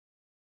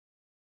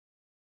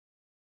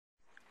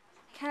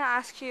can I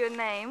ask you your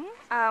name,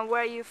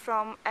 where are you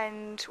from,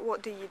 and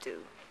what do you do?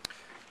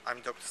 I'm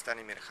Dr.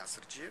 Stanimir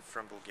Hasurdjiev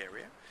from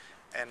Bulgaria,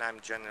 and I'm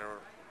General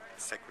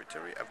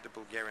Secretary of the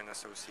Bulgarian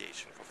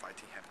Association for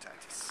Fighting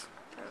Hepatitis.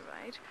 All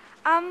right.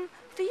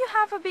 Do you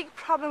have a big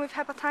problem with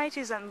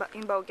hepatitis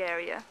in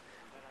Bulgaria?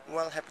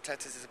 Well,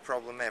 hepatitis is a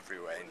problem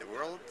everywhere in the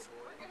world,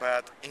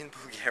 but in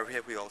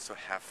Bulgaria we also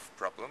have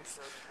problems.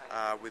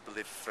 We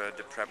believe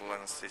the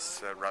prevalence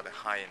is rather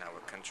high in our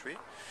country.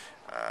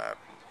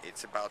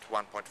 It's about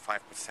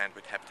 1.5%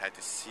 with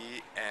hepatitis C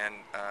and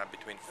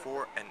between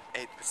 4 and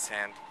 8%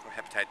 for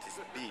hepatitis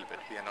B, but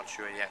we are not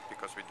sure yet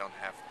because we don't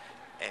have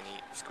any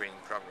screening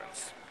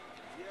programs.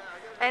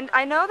 And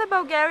I know that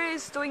Bulgaria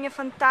is doing a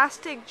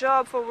fantastic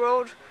job for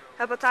World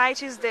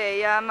Hepatitis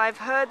Day.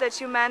 I've heard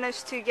that you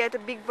managed to get a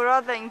Big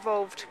Brother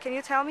involved. Can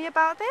you tell me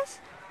about this?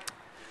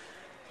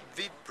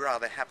 Big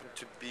Brother happened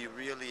to be a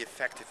really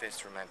effective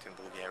instrument in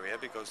Bulgaria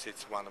because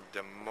it's one of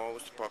the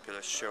most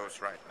popular shows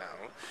right now,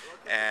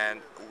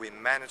 and we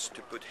managed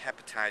to put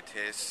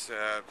hepatitis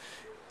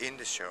in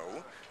the show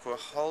for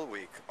a whole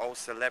week. All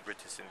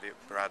celebrities in Big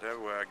Brother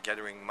were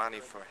gathering money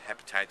for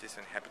hepatitis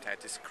and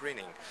hepatitis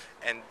screening,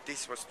 and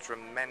this was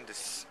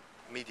tremendous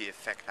media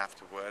effect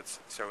afterwards,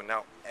 so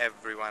now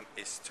everyone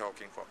is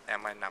talking for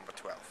MI number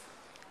 12.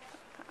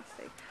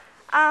 Fantastic.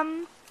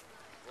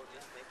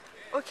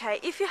 Okay,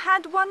 if you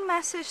had one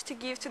message to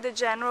give to the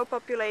general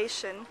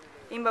population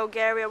in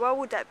Bulgaria, what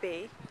would that be?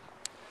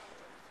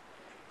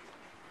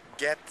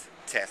 Get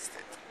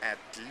tested at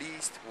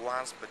least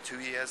once per 2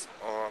 years,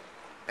 or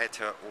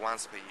better,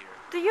 once per year.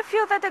 Do you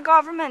feel that the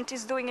government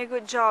is doing a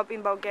good job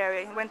in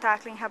Bulgaria when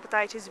tackling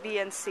hepatitis B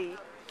and C?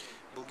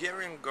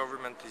 Bulgarian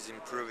government is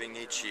improving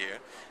each year.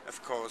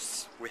 Of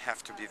course, we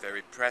have to be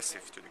very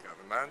passive to the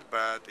government,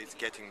 but it's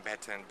getting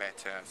better and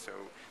better. So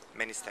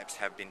many steps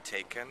have been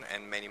taken,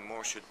 and many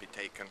more should be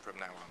taken from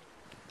now on.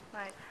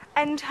 Right.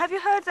 And have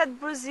you heard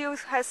that Brazil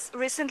has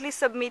recently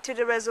submitted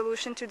a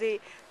resolution to the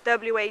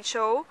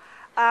WHO?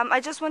 I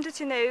just wanted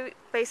to know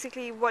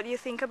basically what you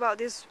think about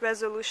this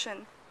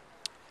resolution.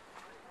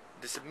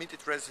 The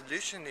submitted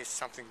resolution is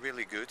something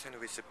really good, and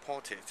we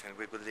support it, and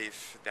we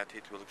believe that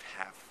it will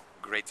have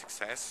great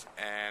success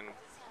and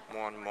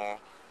more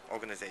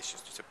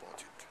organizations to support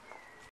it.